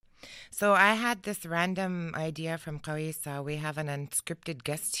So I had this random idea from Kawisa. We have an unscripted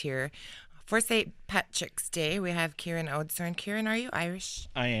guest here. For St. Patrick's Day, we have Kieran Oudshoorn. Kieran, are you Irish?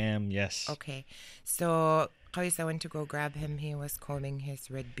 I am, yes. Okay. So Kawisa went to go grab him. He was combing his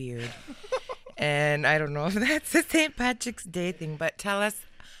red beard. And I don't know if that's a St. Patrick's Day thing, but tell us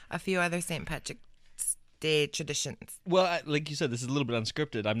a few other St. Patrick's Day traditions. Well, like you said, this is a little bit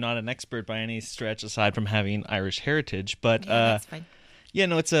unscripted. I'm not an expert by any stretch aside from having Irish heritage, but Yeah, that's fine. yeah,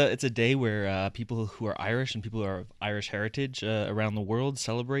 no, it's a day where people who are Irish and people who are of Irish heritage around the world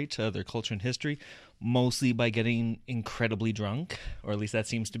celebrate their culture and history, mostly by getting incredibly drunk, or at least that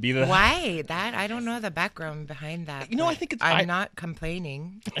seems to be the. Why that? I don't know the background behind that. I think it's. I'm not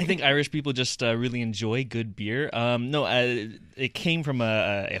complaining. I think Irish people just really enjoy good beer. No, it came from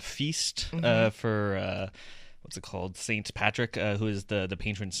a feast for. What's it called? Saint Patrick, who is the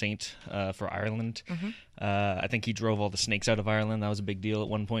patron saint for Ireland. I think he drove all the snakes out of Ireland. That was a big deal at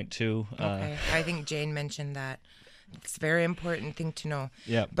one point too. Okay, I think Jane mentioned that. It's a very important thing to know.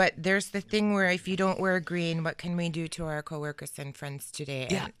 Yeah. But there's the thing where if you don't wear green, what can we do to our coworkers and friends today?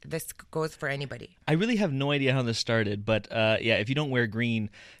 Yeah. And this goes for anybody. I really have no idea how this started, but yeah, if you don't wear green,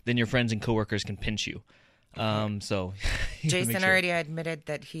 then your friends and coworkers can pinch you. So Jason already admitted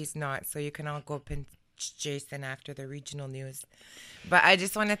that he's not, so you can all go pinch Jason after the regional news. But I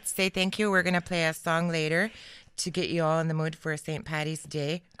just wanted to say thank you. We're going to play a song later to get you all in the mood for St. Paddy's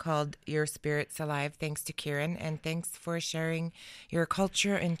Day called Your Spirit's Alive. Thanks to Kieran, and thanks for sharing your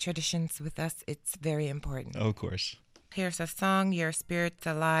culture and traditions with us. It's very important. Oh, of course. Here's a song, Your Spirit's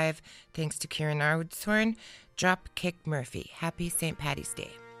Alive, thanks to Kieran Oudshoorn. Drop Kick Murphy. Happy St. Paddy's Day.